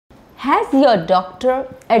Has your doctor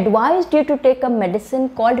advised you to take a medicine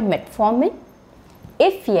called Metformin?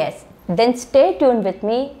 If yes, then stay tuned with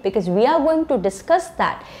me because we are going to discuss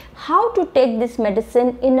that how to take this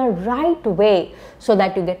medicine in a right way so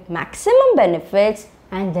that you get maximum benefits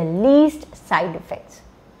and the least side effects.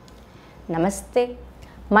 Namaste.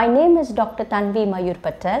 My name is Dr. Tanvi Mayur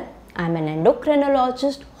Patel. I am an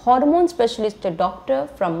endocrinologist, hormone specialist doctor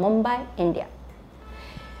from Mumbai, India.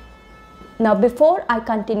 Now before I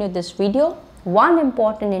continue this video, one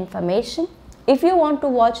important information. If you want to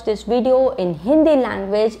watch this video in Hindi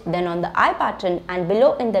language, then on the I button and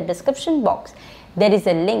below in the description box, there is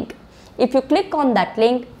a link. If you click on that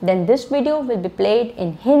link, then this video will be played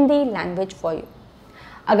in Hindi language for you.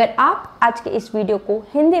 अगर आप आज के इस video को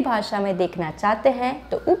हिंदी भाषा में देखना चाहते हैं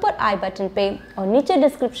तो ऊपर आई बटन पे और नीचे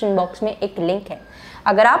डिस्क्रिप्शन बॉक्स में एक लिंक है.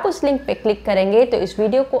 अगर आप उस लिंक पे क्लिक करेंगे तो इस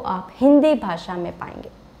वीडियो को आप हिंदी भाषा में पाएंगे.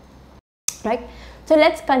 Right? So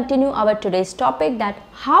let's continue our today's topic, that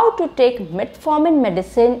how to take metformin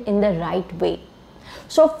medicine in the right way.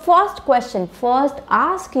 So first question, first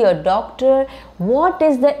ask your doctor what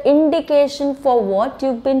is the indication for what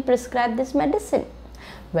you've been prescribed this medicine.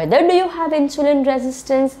 Whether do you have insulin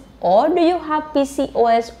resistance or do you have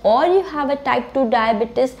PCOS or you have a type 2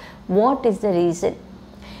 diabetes, what is the reason?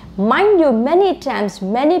 Mind you, many times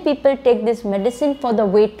many people take this medicine for the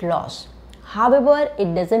weight loss. However,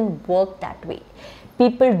 it doesn't work that way.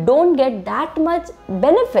 People don't get that much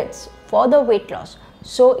benefits for the weight loss.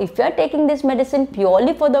 So if you are taking this medicine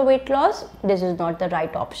purely for the weight loss, this is not the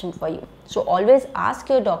right option for you. So always ask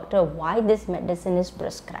your doctor why this medicine is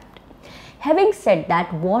prescribed. Having said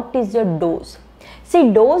that, what is your dose?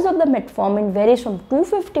 See, dose of the metformin varies from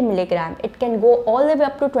 250 milligram. It can go all the way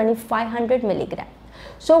up to 2500 milligram.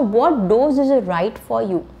 So what dose is right for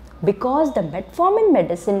you? Because the metformin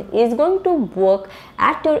medicine is going to work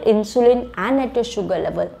at your insulin and at your sugar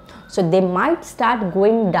level. So they might start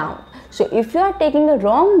going down. So if you are taking a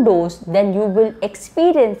wrong dose, then you will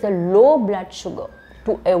experience a low blood sugar.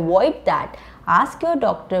 To avoid that, ask your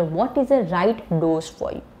doctor what is the right dose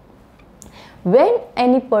for you. When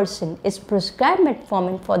any person is prescribed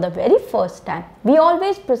metformin for the very first time, we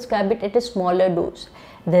always prescribe it at a smaller dose.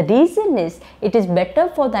 The reason is it is better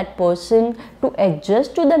for that person to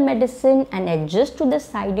adjust to the medicine and adjust to the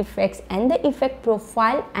side effects and the effect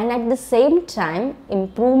profile, and at the same time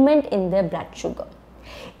improvement in their blood sugar.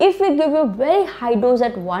 If we give you very high dose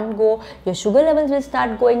at one go, your sugar levels will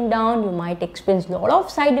start going down, you might experience a lot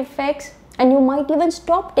of side effects and you might even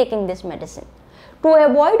stop taking this medicine. To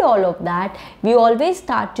avoid all of that, we always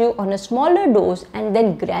start you on a smaller dose and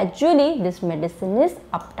then gradually this medicine is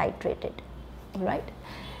up titrated. Right?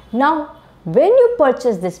 Now, when you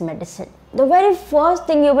purchase this medicine, the very first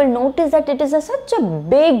thing you will notice that it is such a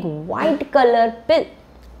big white color pill.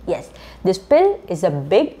 Yes, this pill is a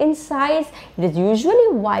big in size. It is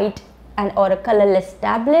usually white and or a colorless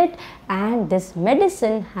tablet, and this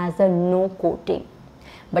medicine has a no coating.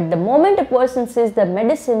 But the moment a person sees the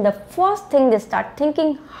medicine, the first thing they start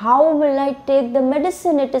thinking, how will I take the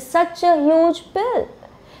medicine? It is such a huge pill.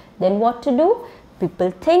 Then what to do?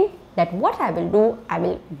 People think that what I will do, I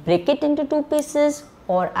will break it into 2 pieces,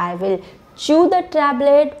 or I will chew the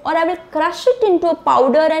tablet, or I will crush it into a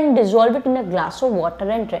powder and dissolve it in a glass of water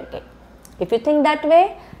and drink it. If you think that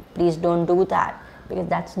way, please don't do that, because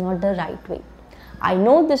that's not the right way. I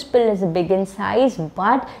know this pill is big in size,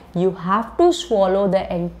 but you have to swallow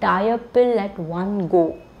the entire pill at one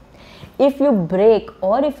go. If you break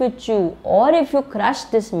or if you chew or if you crush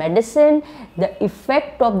this medicine, the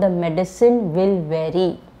effect of the medicine will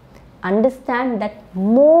vary. Understand that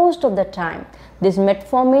most of the time this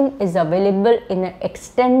metformin is available in an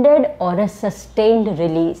extended or a sustained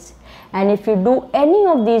release, and if you do any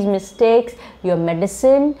of these mistakes, your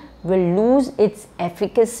medicine will lose its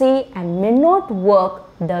efficacy and may not work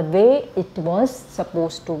the way it was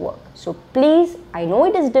supposed to work. So please, I know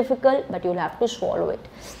it is difficult, but you'll have to swallow it.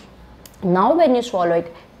 Now when you swallow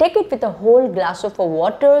it, take it with a whole glass of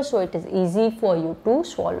water so it is easy for you to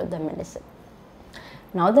swallow the medicine.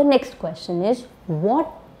 Now the next question is, what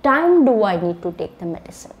time do I need to take the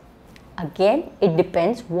medicine? Again, it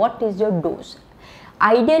depends what is your dose.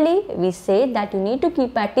 Ideally, we say that you need to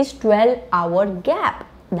keep at least 12-hour gap.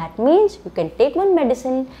 That means you can take one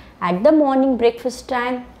medicine at the morning breakfast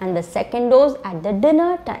time and the second dose at the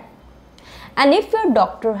dinner time. And if your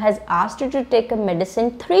doctor has asked you to take a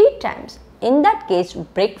medicine 3 times, in that case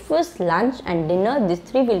breakfast, lunch and dinner, these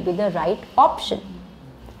 3 will be the right option.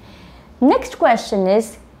 Next question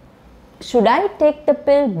is, should I take the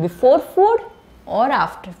pill before food or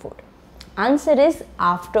after food? Answer is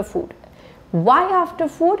after food. Why after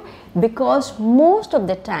food? Because most of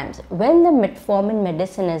the times when the metformin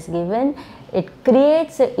medicine is given, it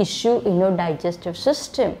creates an issue in your digestive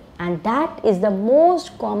system, and that is the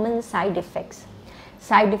most common side effects.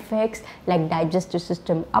 Side effects like digestive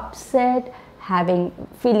system upset,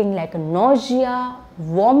 feeling like a nausea,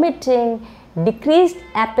 vomiting, decreased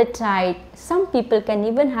appetite. Some people can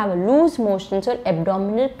even have a loose motions or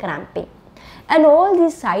abdominal cramping. And all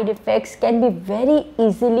these side effects can be very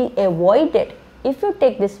easily avoided if you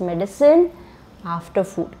take this medicine after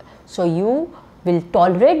food. So you will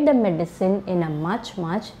tolerate the medicine in a much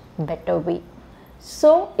better way.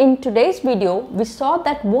 So in today's video, we saw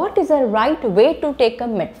that what is the right way to take a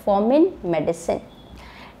metformin medicine.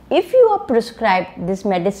 If you are prescribed this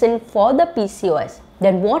medicine for the PCOS,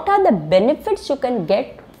 then what are the benefits you can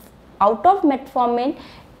get out of metformin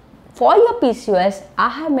for your PCOS? I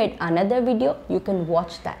have made another video, you can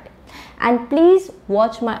watch that. And please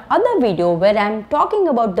watch my other video where I am talking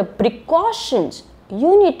about the precautions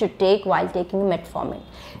you need to take while taking metformin.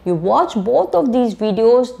 You watch both of these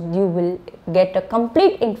videos, you will get a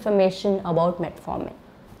complete information about metformin.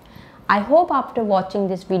 I hope after watching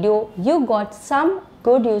this video, you got some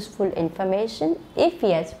good useful information. If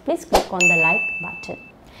yes, please click on the like button.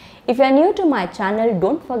 If you are new to my channel,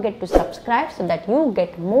 don't forget to subscribe so that you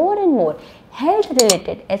get more and more health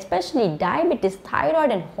related, especially diabetes,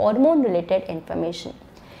 thyroid and hormone related information.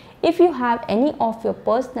 If you have any of your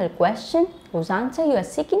personal question whose answer you are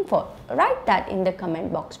seeking for, write that in the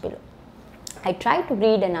comment box below. I try to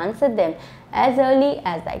read and answer them as early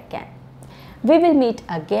as I can. We will meet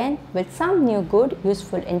again with some new good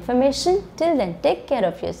useful information. Till then, take care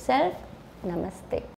of yourself. Namaste.